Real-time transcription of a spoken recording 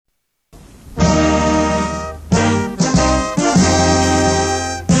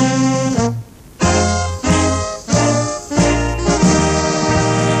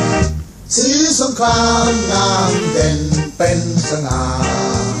รามงามเด่นเป็นสง่า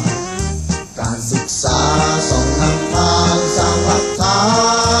การศึกษาส่องนำทางสร้างหลักฐา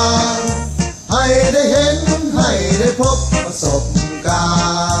นให้ได้เห็นให้ได้พบประสบกา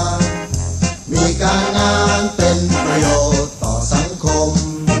รณ์มีการงานเป็นประโยชน์ต่อสังคม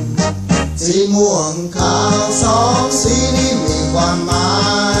สีม่วงขาวสองสีนี้มีความหมา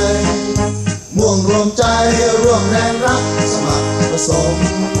ยม่วงรวมใจร่วมแรงรักสมัครผสม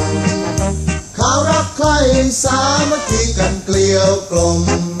ขาวรักใครสามัคคีกันเกลียวกลม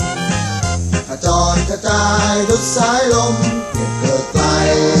ขจรกระจายดุจสายลมเกิดเกิดไกล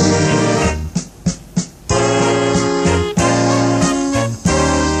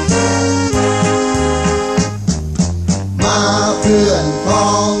มาเพื่อนพ้อ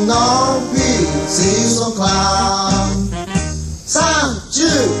งน้องพี่สีสงครามสร้าง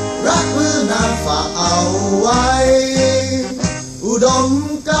ชื่อรักมือนางฝากเอาไว้อุดม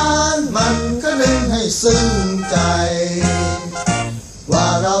การณ์มันก็นึงให้ซึ้งใจว่า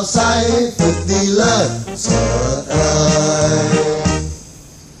เราใส่ฝึกดีเลิศเสริฐเอ่ย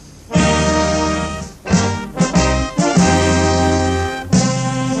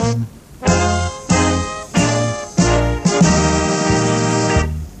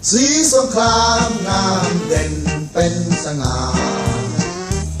สีสงครามงามเด่นเป็นสง่า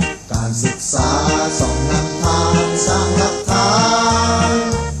การศึกษาส่องนำทางสร้างหลักฐาน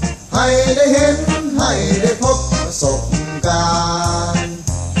ให้ได้เห็นให้ได้พบประสบการณ์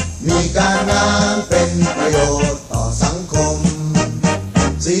มีการงานเป็นประโยชน์ต่อสังคม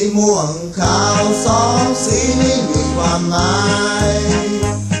สีม่วงขาวสองสีนี้มีความหมาย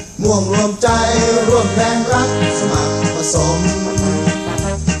ม่วงรวมใจร่วมแรงรักสมัครผสม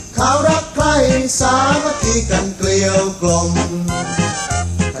ขาวรักใครสามัคคีกันเกลียวกลม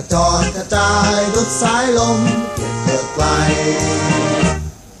ขจรกระจายดุจสายลมเกิดเกิดไกล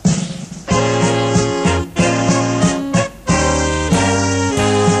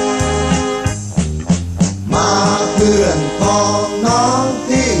มาเพื่อนพ้องน้อง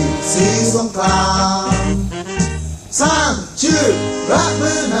พี่สีสงครามสร้างชื่อรัก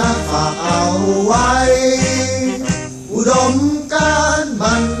มือนางฝากเอาไว้อุดมการณ์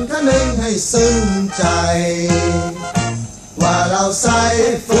มันก็นึงให้ซึ้งใจว่าเราใส่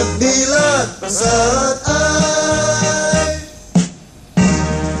ฝึกดีเลิศประเสริฐเอ่